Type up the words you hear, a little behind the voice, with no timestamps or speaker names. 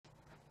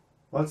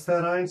What's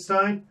that,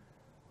 Einstein?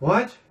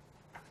 What?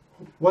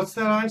 What's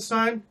that,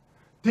 Einstein?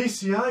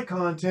 DCI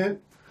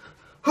content?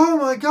 Oh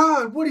my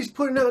God, Woody's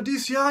putting out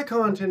DCI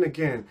content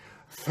again.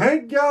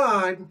 Thank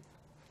God.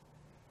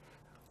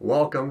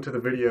 Welcome to the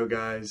video,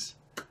 guys.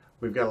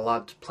 We've got a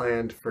lot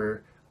planned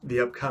for the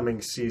upcoming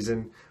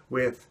season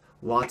with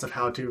lots of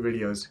how-to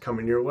videos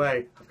coming your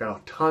way. I've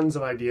got tons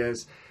of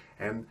ideas,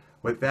 and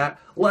with that,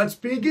 let's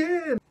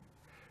begin.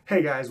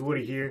 Hey guys,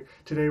 Woody here.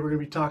 Today we're going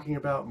to be talking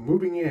about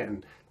moving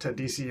in to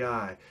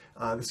DCI.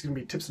 This is going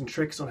to be tips and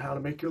tricks on how to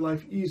make your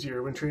life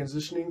easier when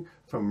transitioning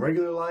from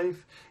regular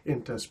life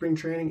into spring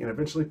training and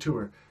eventually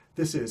tour.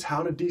 This is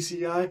How to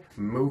DCI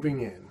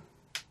Moving In.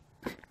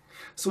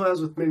 So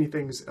as with many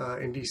things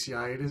in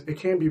DCI, it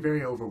can be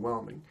very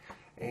overwhelming.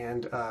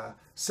 And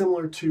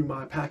similar to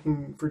my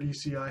Packing for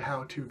DCI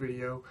how-to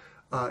video,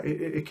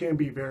 it can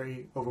be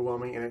very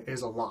overwhelming, and it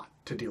is a lot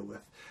to deal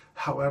with.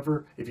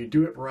 However, if you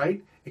do it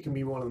right, it can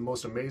be one of the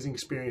most amazing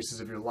experiences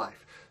of your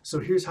life. So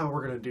here's how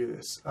we're going to do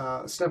this.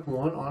 Step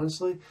one,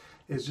 honestly,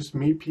 is just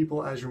meet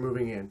people as you're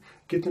moving in.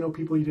 Get to know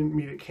people you didn't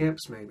meet at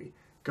camps, maybe.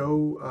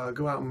 Go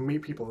out and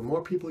meet people. The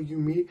more people you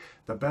meet,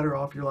 the better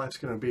off your life's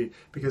going to be,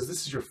 because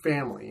this is your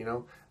family, you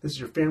know. This is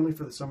your family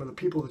for the summer, the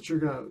people that you're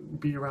going to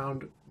be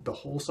around the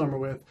whole summer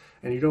with,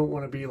 and you don't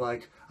want to be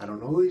like, I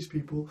don't know these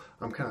people,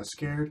 I'm kind of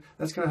scared.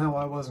 That's kind of how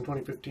I was in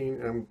 2015,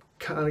 and I'm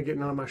kind of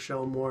getting out of my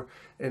shell more,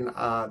 and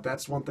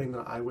that's one thing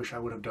that I wish I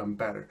would have done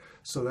better.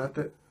 So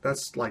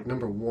that's like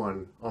number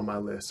one on my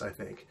list, I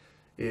think,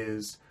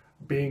 is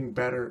being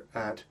better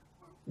at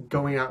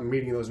going out and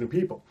meeting those new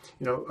people.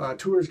 You know,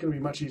 tour is going to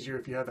be much easier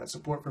if you have that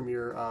support from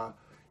your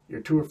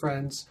tour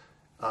friends,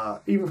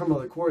 even from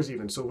other corps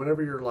even. So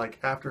whenever you're like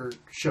after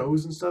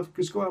shows and stuff,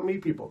 just go out and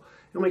meet people.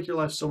 It'll make your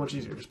life so much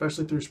easier,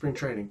 especially through spring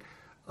training.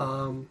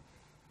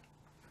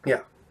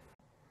 Yeah.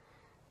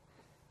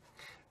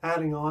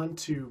 Adding on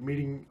to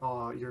meeting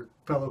your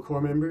fellow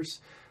corps members,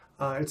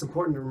 it's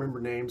important to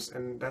remember names,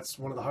 and that's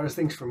one of the hardest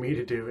things for me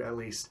to do, at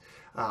least.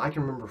 I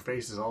can remember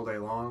faces all day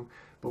long,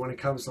 but when it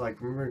comes to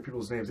like remembering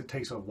people's names, it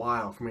takes a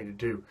while for me to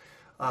do.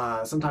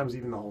 Sometimes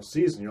even the whole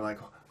season, you're like,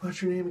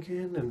 what's your name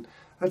again? And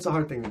that's a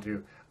hard thing to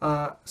do.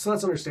 So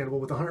that's understandable.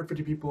 With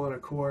 150 people in a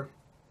corps,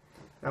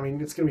 I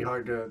mean, it's going to be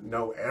hard to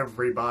know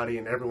everybody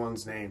and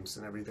everyone's names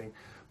and everything.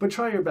 But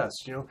try your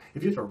best, you know.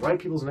 If you have to write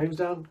people's names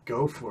down,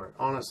 go for it,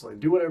 honestly.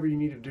 Do whatever you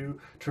need to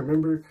do to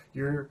remember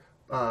your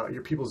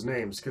people's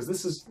names. Because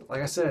this is,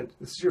 like I said,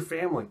 this is your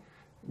family.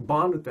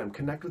 Bond with them,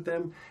 connect with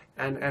them,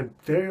 and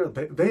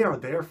they are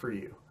there for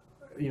you.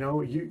 You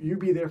know, you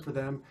be there for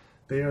them,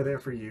 they are there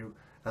for you.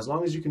 As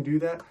long as you can do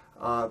that,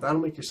 that'll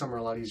make your summer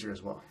a lot easier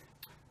as well.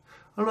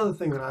 Another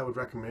thing that I would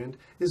recommend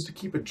is to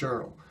keep a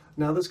journal.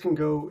 Now this can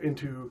go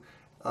into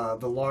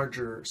the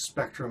larger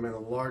spectrum and the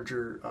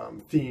larger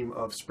theme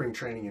of spring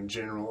training in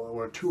general,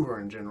 or tour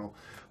in general.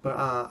 But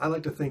I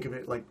like to think of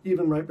it like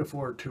even right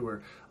before a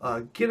tour.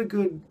 Get a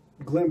good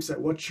glimpse at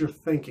what you're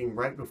thinking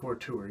right before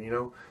tour, you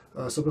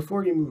know. So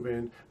before you move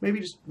in, maybe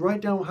just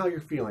write down how you're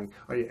feeling.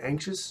 Are you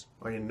anxious?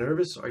 Are you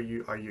nervous? Are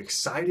you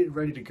excited,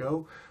 ready to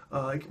go?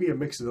 It can be a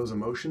mix of those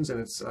emotions, and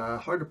it's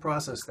hard to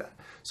process that.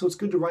 So it's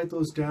good to write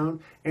those down,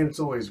 and it's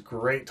always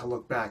great to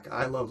look back.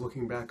 I love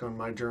looking back on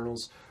my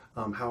journals,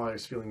 how I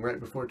was feeling right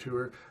before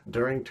tour,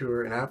 during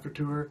tour, and after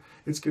tour.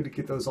 It's good to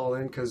get those all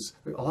in, because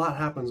a lot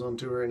happens on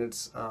tour, and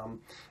it's kind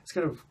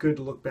of good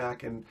to look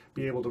back and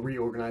be able to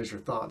reorganize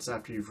your thoughts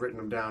after you've written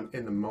them down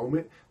in the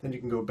moment. Then you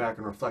can go back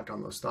and reflect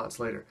on those thoughts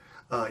later.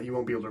 You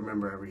won't be able to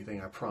remember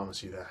everything, I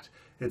promise you that.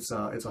 It's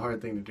a hard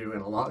thing to do,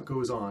 and a lot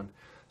goes on.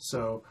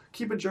 So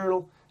keep a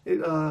journal.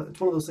 It's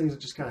one of those things that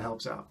just kind of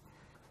helps out.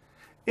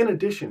 In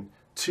addition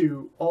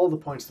to all the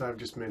points that I've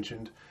just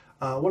mentioned,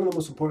 one of the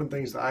most important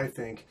things that I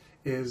think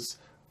is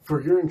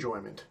for your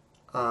enjoyment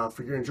of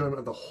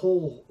the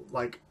whole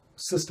like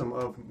system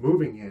of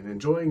moving in,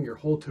 enjoying your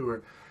whole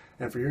tour,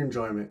 and for your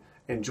enjoyment,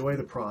 enjoy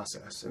the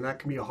process. And that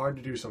can be hard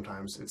to do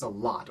sometimes. It's a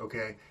lot,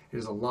 okay? It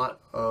is a lot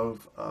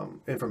of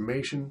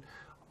information,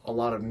 a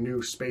lot of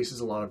new spaces,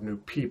 a lot of new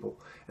people.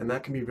 And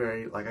that can be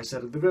very, like I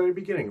said at the very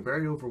beginning,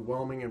 very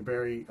overwhelming and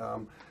very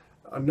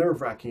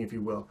nerve-wracking, if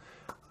you will.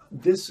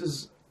 This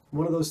is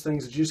one of those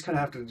things that you just kind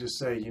of have to just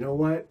say, you know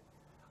what?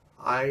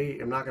 I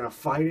am not going to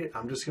fight it.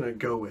 I'm just going to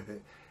go with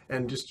it.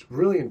 And just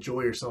really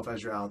enjoy yourself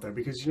as you're out there,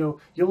 because, you know,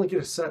 you only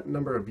get a set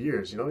number of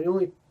years. You know,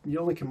 you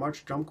only can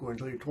march drum corps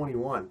until you're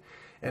 21.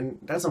 And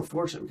that's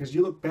unfortunate, because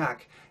you look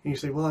back and you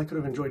say, well, I could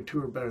have enjoyed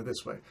tour better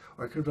this way,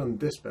 or I could have done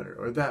this better,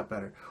 or that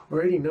better,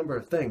 or any number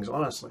of things,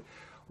 honestly.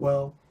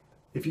 Well,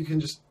 if you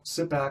can just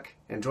sit back,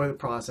 enjoy the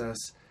process,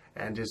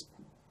 and just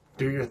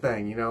do your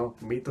thing, you know,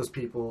 meet those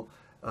people,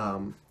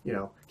 you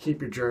know, keep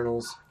your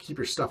journals, keep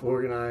your stuff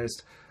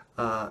organized,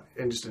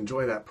 and just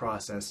enjoy that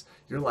process,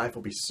 your life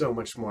will be so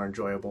much more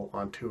enjoyable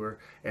on tour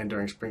and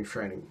during spring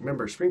training.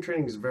 Remember, spring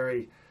training is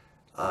very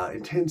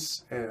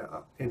intense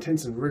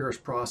and rigorous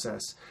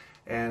process,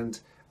 and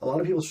a lot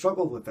of people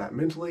struggle with that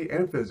mentally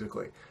and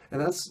physically, and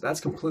that's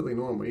completely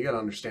normal. You got to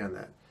understand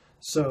that.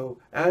 So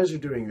as you're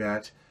doing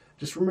that,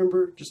 just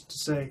remember just to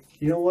say,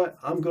 you know what,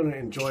 I'm going to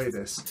enjoy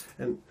this.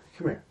 And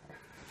come here.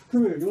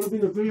 Come here, you want to be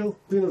in the video?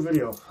 Be in the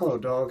video. Hello,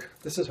 dog.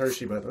 This is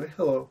Hershey, by the way.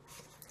 Hello.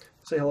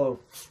 Say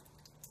hello.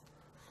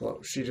 Hello.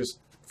 She just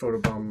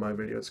photobombed my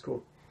video. It's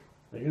cool.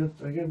 Are you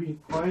gonna be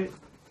quiet?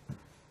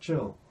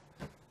 Chill.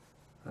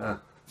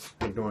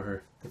 Ignore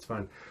her. It's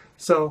fine.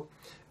 So,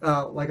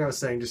 like I was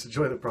saying, just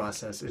enjoy the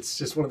process. It's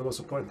just one of the most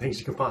important things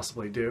you can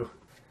possibly do.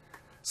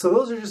 So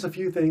those are just a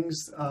few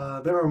things.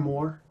 There are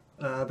more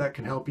that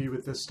can help you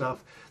with this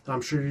stuff that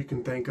I'm sure you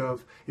can think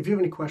of. If you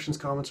have any questions,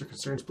 comments, or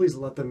concerns, please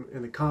let them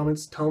in the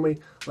comments. Tell me.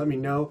 Let me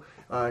know.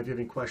 If you have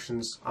any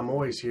questions, I'm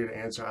always here to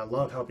answer. I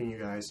love helping you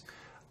guys.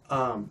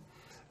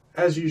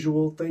 As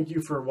usual, thank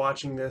you for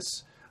watching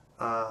this.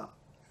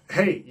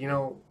 Hey,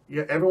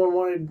 everyone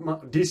wanted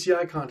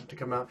DCI content to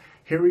come out.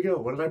 Here we go.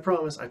 What did I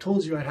promise? I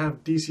told you I'd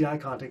have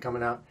DCI content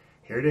coming out.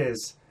 Here it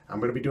is. I'm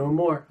going to be doing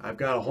more. I've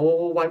got a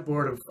whole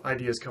whiteboard of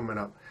ideas coming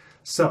up.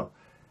 So,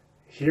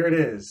 here it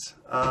is.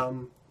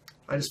 I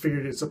just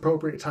figured it's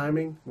appropriate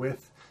timing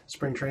with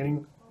spring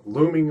training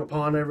looming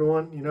upon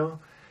everyone,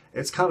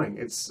 It's coming.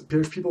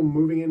 There's people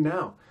moving in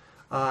now.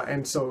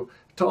 And so,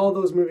 to all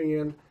those moving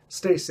in,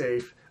 stay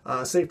safe.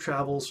 Safe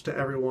travels to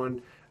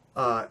everyone.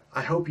 I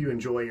hope you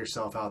enjoy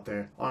yourself out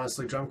there.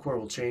 Honestly, drum corps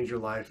will change your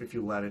life if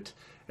you let it,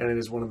 and it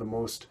is one of the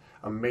most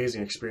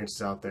amazing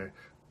experiences out there.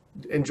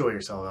 Enjoy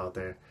yourself out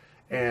there.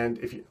 And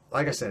if you,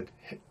 like I said,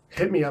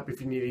 hit me up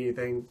if you need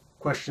anything,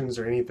 questions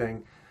or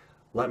anything.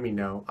 Let me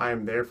know. I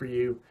am there for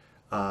you.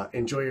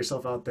 Enjoy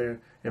yourself out there.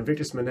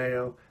 Invictus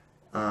Maneo.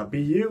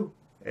 Be you.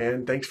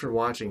 And thanks for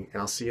watching.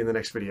 And I'll see you in the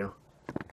next video.